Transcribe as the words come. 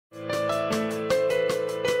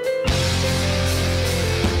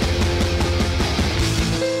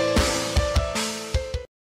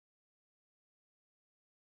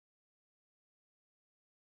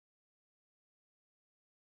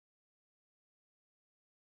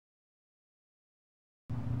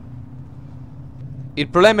Il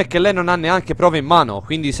problema è che lei non ha neanche prove in mano,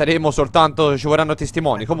 quindi saremo soltanto, ci vorranno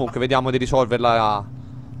testimoni. Comunque vediamo di risolverla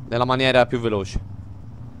nella maniera più veloce.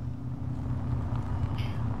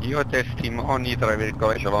 Io testimoni tra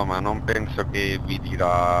virgolette ce l'ho, ma non penso che vi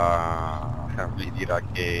dirà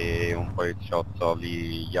che un poliziotto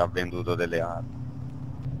gli ha venduto delle armi.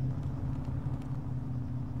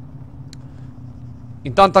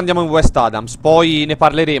 Intanto andiamo in West Adams, poi ne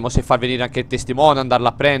parleremo se far venire anche il testimone, andarlo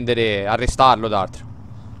a prendere, arrestarlo d'altro.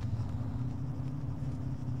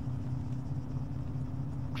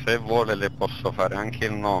 Se vuole le posso fare anche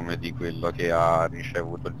il nome di quello che ha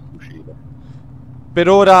ricevuto il fucile. Per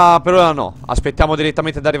ora no, aspettiamo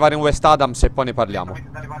direttamente ad arrivare in West Adams e poi ne parliamo.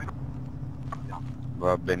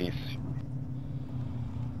 Va benissimo.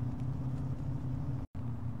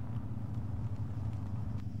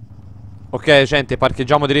 Ok gente,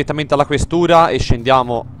 parcheggiamo direttamente alla questura e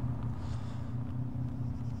scendiamo.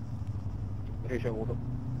 Ricevuto.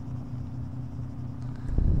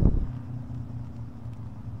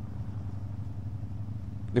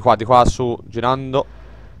 Di qua su, girando.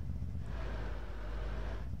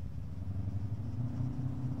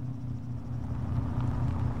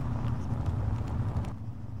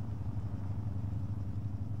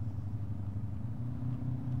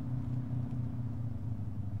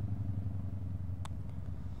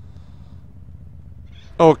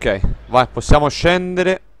 Ok, vai, possiamo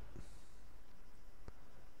scendere.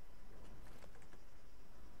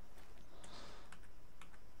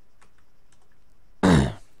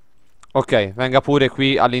 Ok, venga pure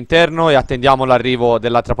qui all'interno e attendiamo l'arrivo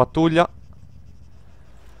dell'altra pattuglia.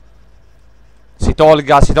 Si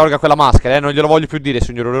tolga quella maschera, non glielo voglio più dire,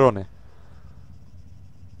 signor Orone.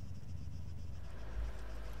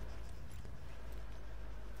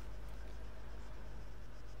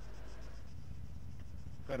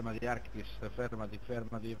 Fermati Archis,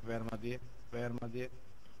 fermati.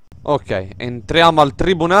 Ok, entriamo al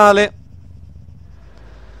tribunale.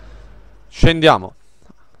 Scendiamo.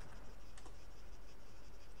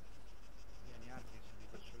 Vieni Archis, ti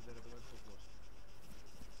faccio vedere dove è il tuo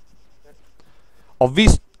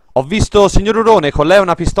posto. Ho visto, signor Urone, con lei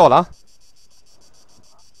una pistola?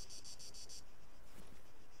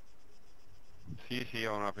 Sì,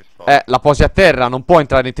 ho una pistola. La posi a terra, non può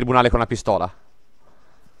entrare in tribunale con una pistola.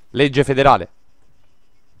 Legge federale.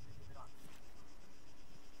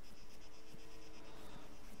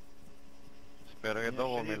 Spero che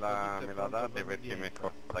dopo me la date perché mi è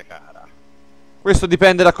costa cara. Questo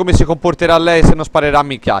dipende da come si comporterà lei se non sparerà a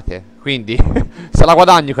minchiate. Quindi, se la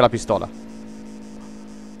guadagni quella pistola.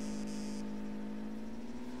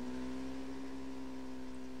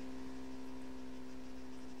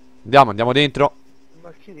 Andiamo dentro.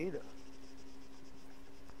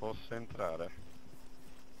 Posso entrare?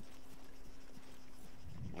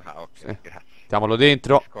 Ah, ok, Sì. grazie. Mettiamolo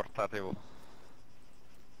dentro. Scortate voi.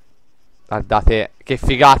 Guardate, che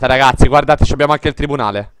figata ragazzi. Guardate, abbiamo anche il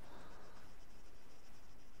tribunale.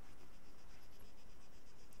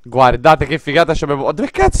 Guardate che figata abbiamo. Oh, dove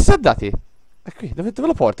cazzo siamo andati? È qui, dove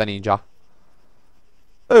lo porta Ninja?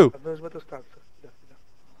 Oh, Abbiamo sbagliato stanza.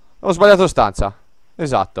 ho sbagliato stanza.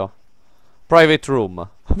 Esatto. Private room.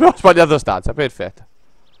 Abbiamo sbagliato stanza, perfetto.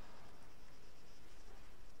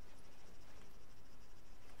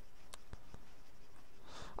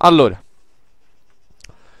 Allora,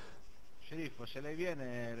 Sceriffo, se lei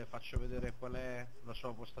viene le faccio vedere qual è la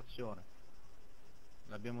sua postazione.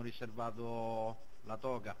 Le abbiamo riservato la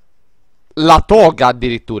toga. la toga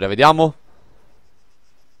addirittura, vediamo.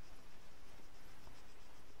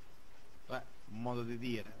 Beh, un modo di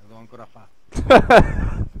dire, lo devo ancora fare.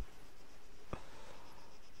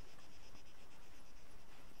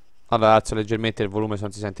 Allora, alzo leggermente il volume se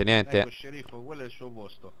non si sente niente. Ecco, sceriffo, quello è il suo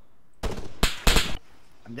posto.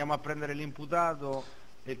 Andiamo a prendere l'imputato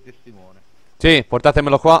e il testimone. Sì,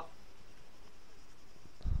 portatemelo qua.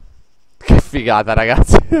 Che figata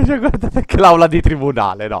ragazzi. Cioè, guardate che l'aula di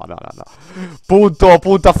tribunale. No. Punto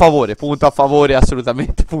a favore,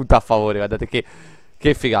 assolutamente. Punto a favore, guardate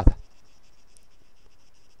che figata.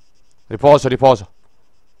 Riposo.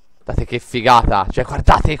 Guardate che figata. Cioè,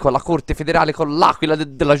 guardate con la corte federale, con l'aquila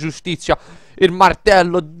della giustizia, il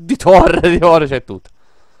martello di Thor, di oro, c'è tutto.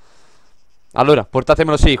 Allora,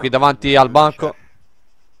 portatemelo sì, qui davanti al banco.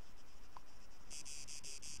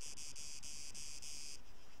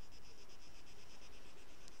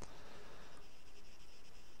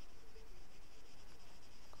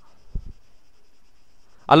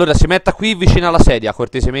 Allora, si metta qui vicino alla sedia,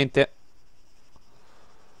 cortesemente.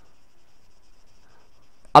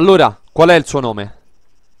 Allora, qual è il suo nome?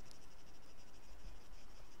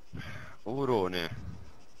 Urone.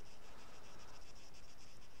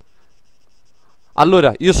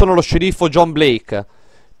 Allora, io sono lo sceriffo John Blake.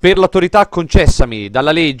 Per l'autorità concessami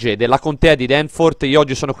dalla legge della contea di Danforth, io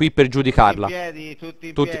oggi sono qui per giudicarla. Tutti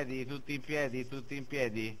in Tutti- piedi, tutti in piedi, tutti in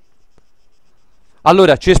piedi.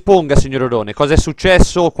 Allora, ci esponga, signor Orone, cosa è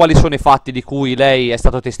successo, quali sono i fatti di cui lei è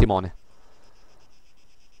stato testimone?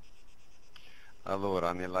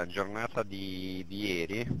 Allora, nella giornata di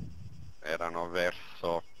ieri, erano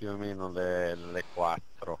verso più o meno le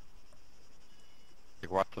 4, le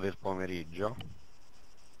 4 del pomeriggio,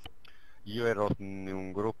 io ero in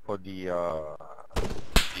un gruppo di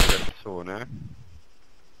persone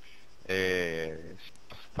e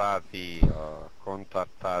sono stati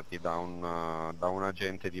contattati da un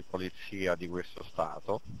agente di polizia di questo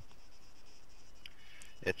stato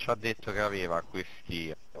e ci ha detto che aveva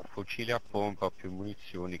questi fucili a pompa o più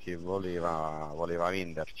munizioni che voleva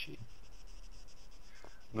venderci.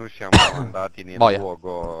 Noi siamo andati nel Boia.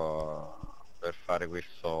 luogo per fare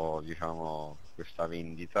questa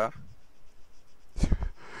vendita.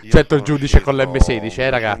 Io Certo, il sono giudice con sceso l'M16,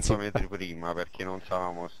 ragazzi. 200 metri prima perché non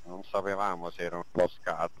sapevamo se era un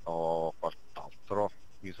boscato o qualcos'altro.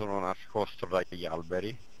 Mi sono nascosto dagli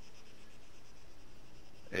alberi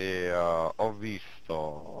e ho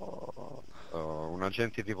visto un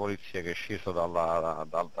agente di polizia che è sceso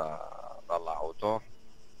dall'auto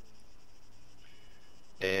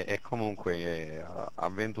e comunque ha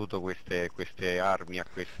venduto queste armi a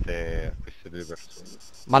queste due persone.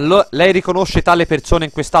 Ma lei riconosce tale persona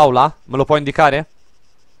in quest'aula? Me lo può indicare?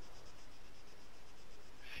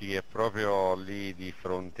 Sì, è proprio lì di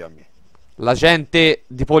fronte a me. L'agente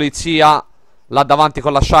di polizia là davanti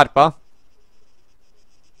con la sciarpa?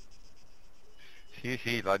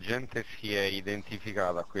 Sì, la gente si è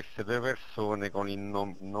identificata a queste due persone con il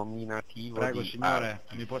nominativo Prego di signore,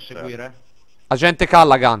 Artis. mi può seguire? Agente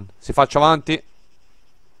Callaghan, si faccia avanti.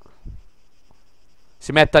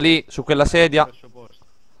 Si metta lì, su quella sedia. Al suo posto.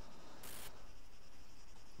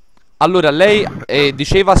 Allora, lei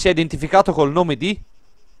diceva si è identificato col nome di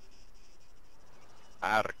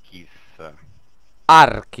Archis.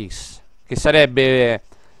 Archis, che sarebbe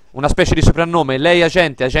una specie di soprannome. Lei,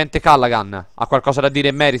 agente Callaghan, ha qualcosa da dire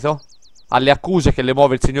in merito? Alle accuse che le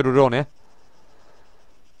muove il signor Urone?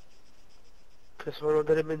 Che sono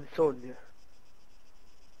delle menzogne.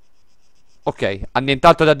 Ok, ha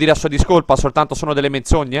nient'altro da dire a sua discolpa, soltanto sono delle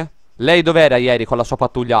menzogne? Lei dov'era ieri con la sua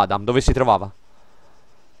pattuglia Adam? Dove si trovava?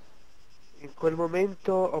 In quel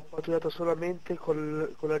momento ho pattugliato solamente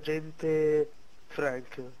con l'agente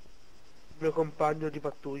Frank, il mio compagno di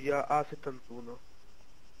pattuglia A71.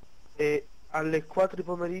 E alle 4 di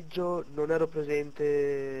pomeriggio non ero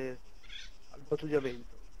presente al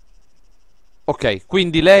pattugliamento. Ok,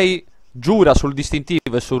 quindi lei giura sul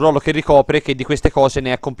distintivo e sul ruolo che ricopre che di queste cose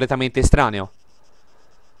ne è completamente estraneo.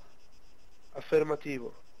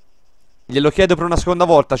 Affermativo. Glielo chiedo per una seconda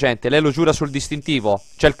volta, gente. Lei lo giura sul distintivo.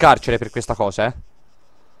 C'è il carcere per questa cosa, eh?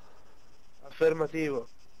 Affermativo.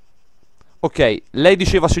 Ok, lei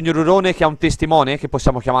diceva, signor Urone, che ha un testimone che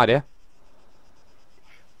possiamo chiamare?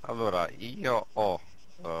 Allora, io ho,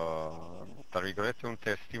 tra virgolette, un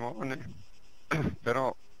testimone,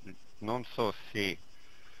 però non so se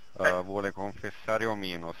vuole confessare o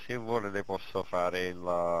meno. Se vuole le posso fare il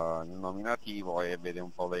nominativo e vede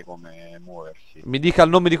un po' lei come muoversi. Mi dica il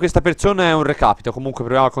nome di questa persona e un recapito. Comunque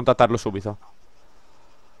proviamo a contattarlo subito.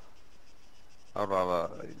 Allora,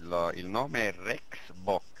 il nome è Rex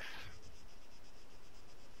Box.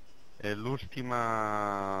 E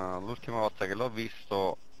l'ultima volta che l'ho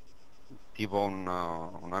visto, tipo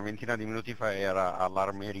una ventina di minuti fa, era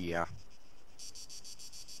all'armeria.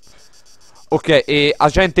 Ok, e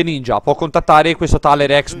agente Ninja, può contattare questo tale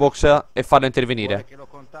Xbox e farlo Vuole intervenire? che lo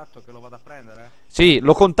contatto, che lo vada a prendere? Sì,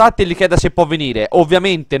 lo contatti e gli chieda se può venire.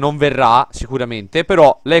 Ovviamente non verrà, sicuramente,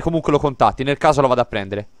 però lei comunque lo contatti, nel caso lo vada a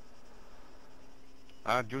prendere.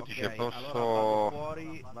 Ah, giudice, Ok, posso... allora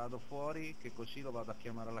vado fuori, che così lo vado a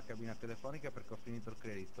chiamare alla cabina telefonica perché ho finito il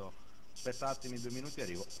credito. Aspettatemi 2 minuti e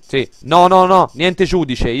arrivo. Sì, no, niente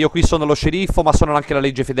giudice, io qui sono lo sceriffo, ma sono anche la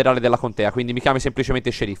legge federale della contea, quindi mi chiami semplicemente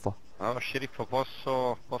sceriffo. Allora, sceriffo,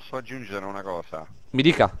 posso aggiungere una cosa? Mi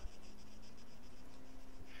dica.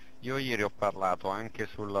 Io ieri ho parlato anche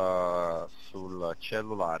sul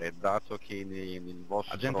cellulare, dato che nel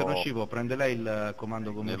vostro... Agente nocivo, prende lei il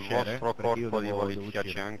comando come Nel usciere? vostro Perché io corpo di devo polizia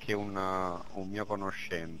uscire. c'è anche un mio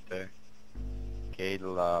conoscente che è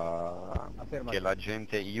Afferma. che è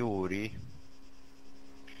l'agente Yuri,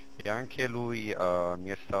 e anche lui mi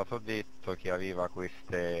è stato detto che aveva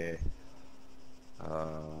questi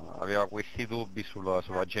dubbi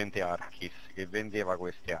sull'agente Archis che vendeva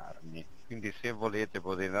queste armi. Quindi se volete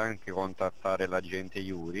potete anche contattare l'agente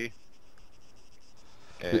Yuri,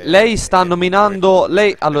 Lei sta nominando.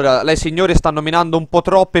 Allora, lei signore sta nominando un po'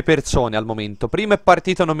 troppe persone al momento. Prima è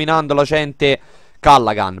partito nominando l'agente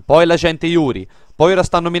Callaghan, poi l'agente Yuri, poi ora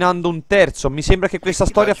sta nominando un terzo. Mi sembra che questa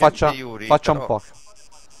storia faccia un po'.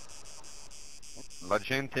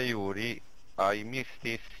 L'agente Yuri ha i miei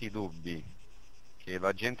stessi dubbi che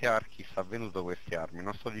l'agente Archis ha venduto queste armi.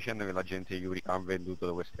 Non sto dicendo che l'agente Yuri ha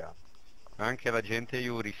venduto queste armi. Anche l'agente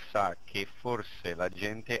Yuri sa che forse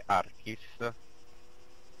l'agente Archis,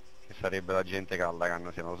 che sarebbe l'agente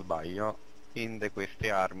Callaghan se non sbaglio, vende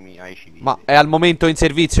queste armi ai civili. Ma è al momento in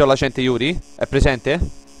servizio l'agente Yuri? È presente?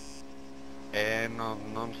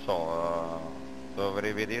 Non so,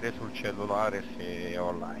 dovrei vedere sul cellulare se è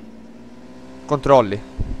online. Controlli.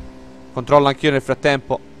 Controllo anch'io nel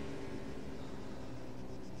frattempo.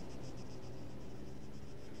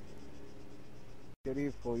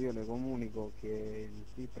 Sceriffo, io le comunico che il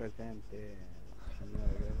qui presente, il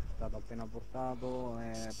signore che è stato appena portato,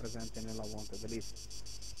 è presente nella wanted list.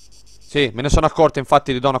 Sì, me ne sono accorto,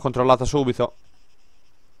 infatti gli do una controllata subito.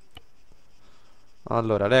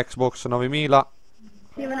 Allora, l'Xbox 9000.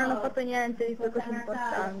 Sì, ma non ho fatto niente di qualcosa di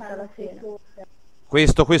importante alla fine.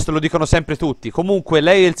 Questo lo dicono sempre tutti. Comunque,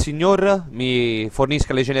 lei e il signor mi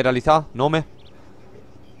fornisca le generalità? Nome?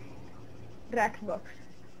 Rexbox.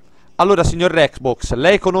 Allora, signor Rexbox,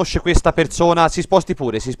 lei conosce questa persona? Si sposti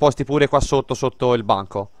pure qua sotto il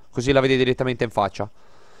banco, così la vede direttamente in faccia.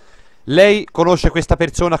 Lei conosce questa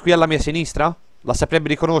persona qui alla mia sinistra? La saprebbe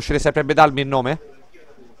riconoscere, saprebbe darmi il nome?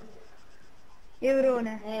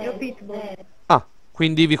 Eurone, io Pitbull. Ah,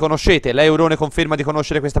 quindi vi conoscete? Lei Eurone conferma di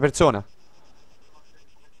conoscere questa persona?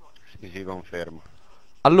 Sì, si conferma.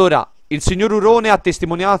 Allora, il signor Urone ha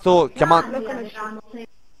testimoniato chiamando... Lo conosciamo.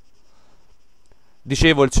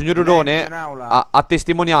 Dicevo, il signor Urone ha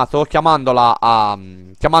testimoniato chiamandola a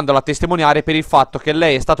testimoniare per il fatto che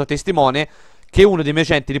lei è stato testimone che uno dei miei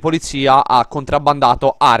agenti di polizia ha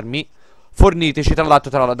contrabbandato armi forniteci tra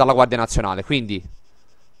l'altro dalla Guardia Nazionale, quindi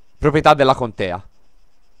proprietà della contea.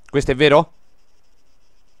 Questo è vero?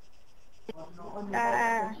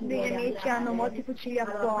 Degli amici hanno molti fucili a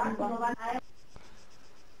pompa.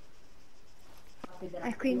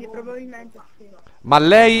 E quindi probabilmente sì. Ma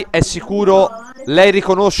lei è sicuro? Lei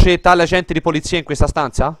riconosce tale agente di polizia in questa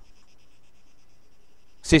stanza?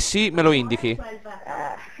 Se sì, me lo indichi.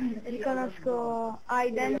 Riconosco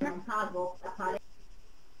Aiden.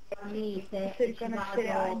 Se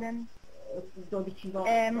riconoscere Aiden.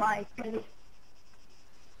 E Mike.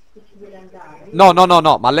 No,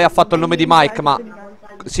 ma lei ha fatto il nome di Mike, ma...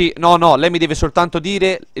 Sì, no, lei mi deve soltanto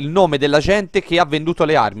dire il nome dell'agente che ha venduto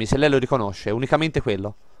le armi, se lei lo riconosce, unicamente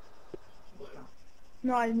quello.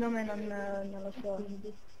 No, il nome non lo so.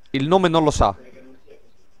 Il nome non lo sa.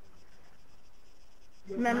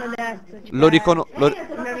 Mi hanno detto. Lo mio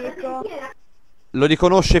amico. Lo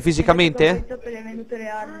riconosce fisicamente? Per le vendute le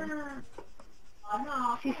armi.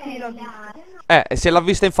 Sì, l'ho visto. E se l'ha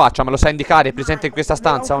vista in faccia, me lo sa indicare? È presente in questa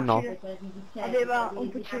stanza o no? Aveva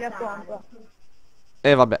un fucile a pompa.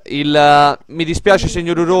 Vabbè, mi dispiace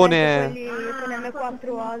signor Urone. Quelli con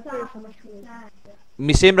M4 altri sono scusi.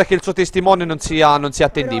 Mi sembra che il suo testimone non sia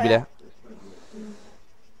attendibile.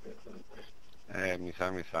 Mi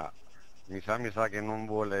sa che non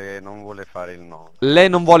vuole fare il nome. Lei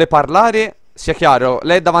non vuole parlare? Sia chiaro,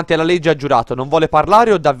 lei davanti alla legge ha giurato, non vuole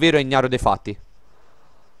parlare o davvero è ignaro dei fatti?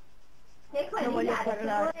 Non voglio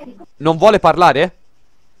parlare. Non vuole parlare?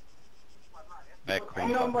 Ecco,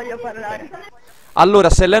 Non voglio parlare. Allora,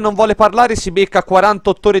 se lei non vuole parlare si becca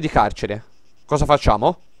 48 ore di carcere. Cosa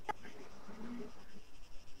facciamo?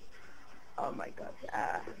 Oh my god.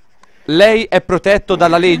 Lei è protetto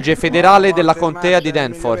dalla legge federale della contea di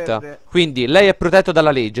Danforth. Quindi lei è protetto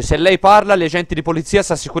dalla legge. Se lei parla, gli agenti di polizia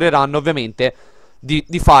si assicureranno ovviamente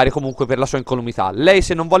di fare comunque per la sua incolumità. Lei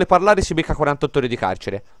se non vuole parlare si becca 48 ore di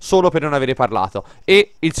carcere, solo per non avere parlato.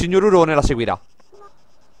 E il signor Urone la seguirà.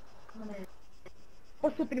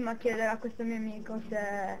 Posso prima chiedere a questo mio amico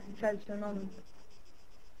se c'è il suo nome?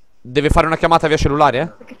 Deve fare una chiamata via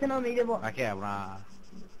cellulare? Perché sennò mi devo... Ma che è una...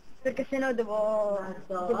 Perché sennò devo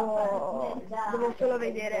solo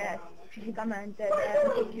vedere fisicamente, è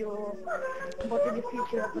un po' più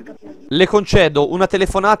difficile per capire. Le concedo una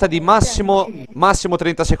telefonata di massimo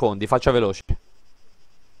 30 secondi, faccia veloce.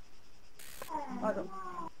 Vado.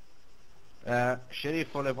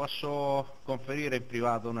 Sceriffo, le posso conferire in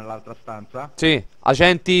privato nell'altra stanza? Sì,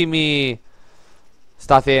 agenti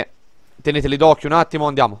teneteli d'occhio un attimo,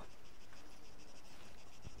 andiamo.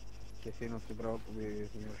 Che sì, non si preoccupi,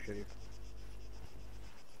 signor sceriffo.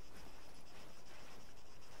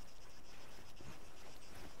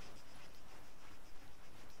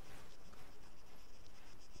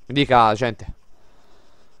 Mi dica, agente.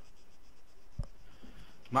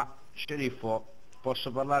 Sceriffo,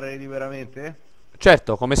 posso parlare liberamente?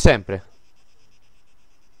 Certo, come sempre.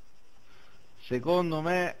 Secondo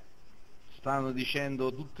me stanno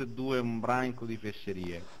dicendo tutte e due un branco di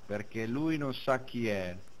fesserie, perché lui non sa chi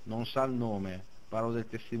è, non sa il nome, parlo del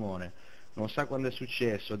testimone, non sa quando è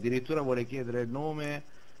successo, addirittura vuole chiedere il nome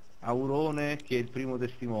a Urone che è il primo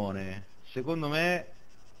testimone. Secondo me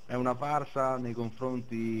è una farsa nei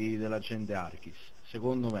confronti dell'agente Archis,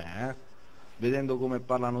 secondo me, vedendo come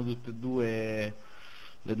parlano tutte e due,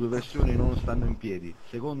 le due versioni non stanno in piedi,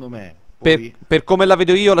 secondo me. Poi, Per come la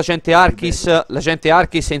vedo io, l'agente Archis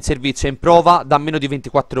è in servizio in prova da meno di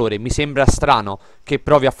 24 ore. Mi sembra strano che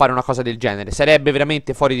provi a fare una cosa del genere. Sarebbe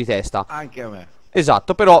veramente fuori di testa. anche a me.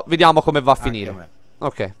 Esatto, però vediamo come va a Anche a finire. me.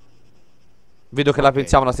 Ok. Vedo che la Ok.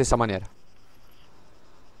 pensiamo alla stessa maniera.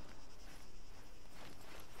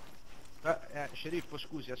 Sceriffo,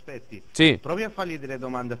 scusi, aspetti. Sì. Provi a fargli delle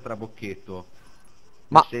domande a trabocchetto.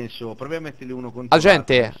 Ma Nel senso, provi a metterli uno contro l'altro,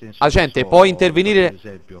 agente, nel senso, agente, non so, può faccio intervenire, un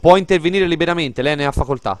esempio. può intervenire liberamente, lei ne ha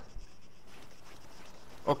facoltà.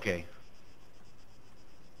 Ok.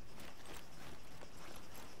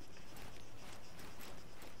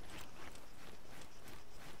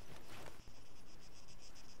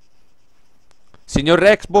 Signor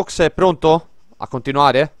Rexbox, è pronto a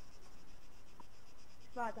continuare?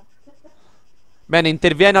 Vada. Bene,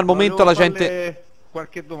 interviene al momento Volevo l'agente. farle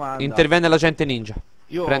qualche domanda. Interviene l'agente Ninja.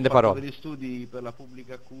 Io Prende ho fatto parola. degli studi per la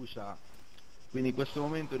pubblica accusa, quindi in questo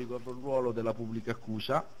momento ricordo il ruolo della pubblica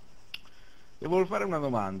accusa e volevo fare una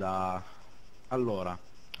domanda. Allora,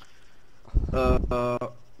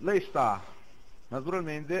 lei sta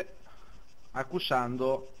naturalmente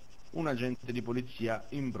accusando un agente di polizia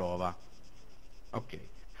in prova. Ok.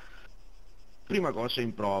 Prima cosa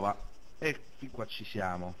in prova e fin qua ci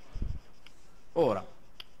siamo. Ora,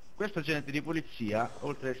 questo agente di polizia,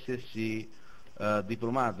 oltre ad essersi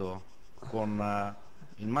diplomato con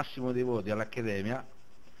il massimo dei voti all'Accademia,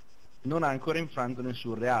 non ha ancora infranto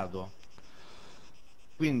nessun reato.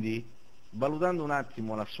 Quindi, valutando un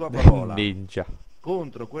attimo la sua parola Ninja.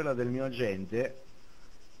 contro quella del mio agente,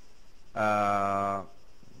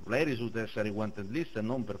 lei risulta essere wanted list e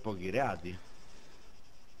non per pochi reati.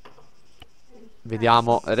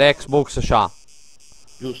 Vediamo, Rexbox c'ha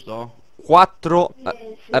Giusto? 4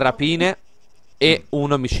 rapine e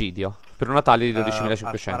un omicidio per una taglia di Ha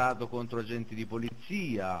 12.500. sparato contro agenti di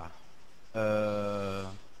polizia. No,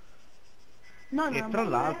 E no, tra no.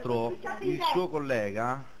 l'altro il suo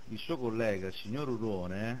collega, il signor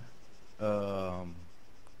Urone,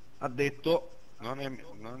 ha detto Non è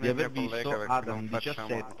di aver mio collega visto perché Adam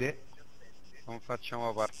 17. non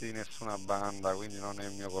facciamo parte di nessuna banda, quindi non è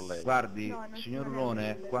il mio collega. Guardi, No, non signor non è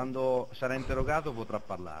Urone, vero. quando sarà interrogato potrà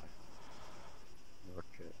parlare.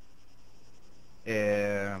 Ok.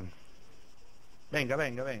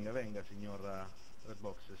 Venga, signor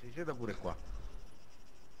Redbox, si sieda pure qua.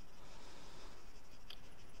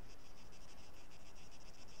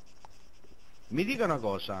 Mi dica una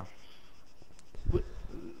cosa,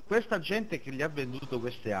 questa gente che gli ha venduto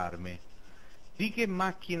queste armi, di che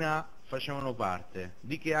macchina facevano parte?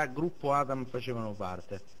 Di che gruppo Adam facevano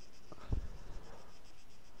parte?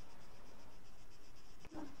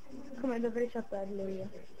 Come dovrei saperlo io?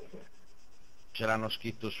 Ce l'hanno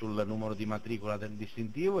scritto sul numero di matricola del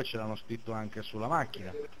distintivo e ce l'hanno scritto anche sulla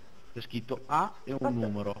macchina. C'è scritto A e un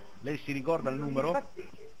numero. Lei si ricorda il numero?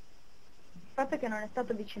 Il fatto è che non è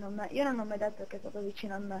stato vicino a me, io non ho mai detto che è stato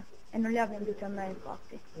vicino a me e non li ha venduti a me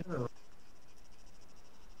infatti.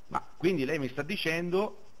 Ma quindi lei mi sta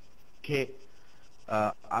dicendo che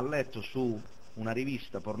ha letto su una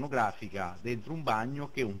rivista pornografica dentro un bagno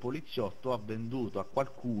che un poliziotto ha venduto a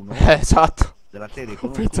qualcuno Esatto. della serie Ho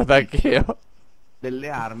pensato Conosco anch'io. delle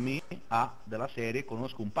armi della serie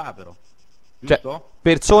Conosco un papero. Cioè, Giusto?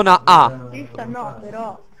 persona A. Vista no,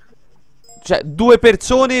 però Cioè, due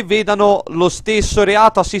persone vedano lo stesso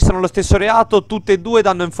reato, assistono allo stesso reato, tutte e due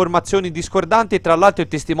danno informazioni discordanti e tra l'altro il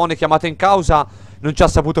testimone chiamato in causa non ci ha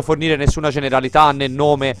saputo fornire nessuna generalità né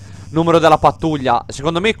nome, numero della pattuglia.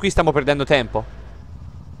 Secondo me qui stiamo perdendo tempo.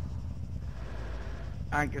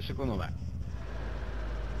 Anche secondo me.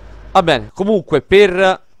 Va bene, comunque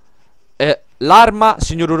per l'arma,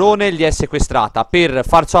 signor Urone, gli è sequestrata per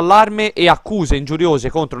falso allarme e accuse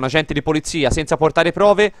ingiuriose contro un agente di polizia senza portare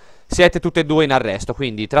prove. Siete tutte e due in arresto,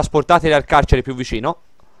 quindi trasportateli al carcere più vicino.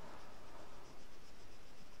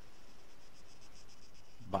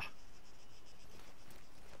 Bah.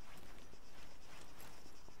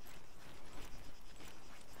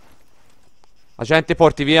 Agente,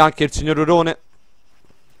 porti via anche il signor Urone.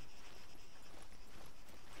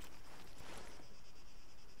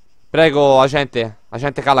 Prego, agente.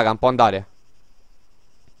 Agente Callaghan, può andare.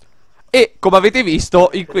 E come avete visto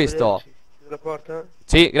in questo... Arrivederci. La porta?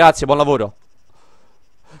 Sì, grazie, buon lavoro.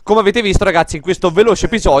 Come avete visto ragazzi, in questo veloce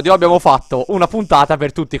episodio abbiamo fatto una puntata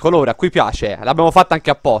per tutti coloro a cui piace. L'abbiamo fatta anche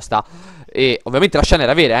apposta. E ovviamente la scena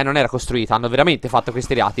era vera, non era costruita. Hanno veramente fatto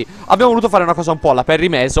questi reati. Abbiamo voluto fare una cosa un po' alla Perry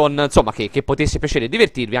Mason, insomma, che potesse piacere e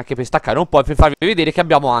divertirvi, anche per staccare un po' e per farvi vedere che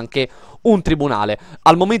abbiamo anche un tribunale.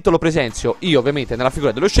 Al momento lo presenzio io ovviamente nella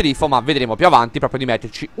figura dello sceriffo, ma vedremo più avanti proprio di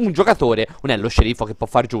metterci un giocatore. Non è lo sceriffo che può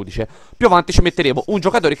far giudice. Più avanti ci metteremo un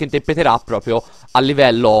giocatore che interpreterà proprio a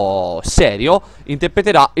livello serio,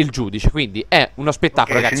 interpreterà il giudice. Quindi è uno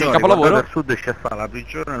spettacolo, ragazzi, signori, un capolavoro. Per sud c'è sta la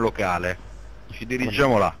prigione locale. Ci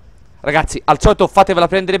dirigiamo là. Ragazzi, al solito fatevela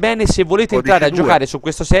prendere bene. Se volete entrare a giocare su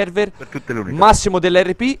questo server, per tutte le unità. Massimo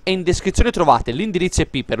dell'RP, e in descrizione trovate l'indirizzo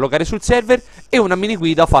IP per loggare sul server e una mini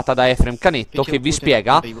guida fatta da Efrem Canetto che vi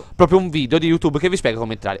spiega, proprio un video di YouTube che vi spiega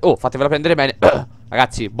come entrare. Oh, fatevela prendere bene.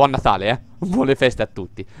 Ragazzi, buon Natale, buone feste a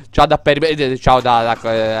tutti. Ciao da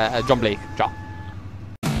John Blake, ciao.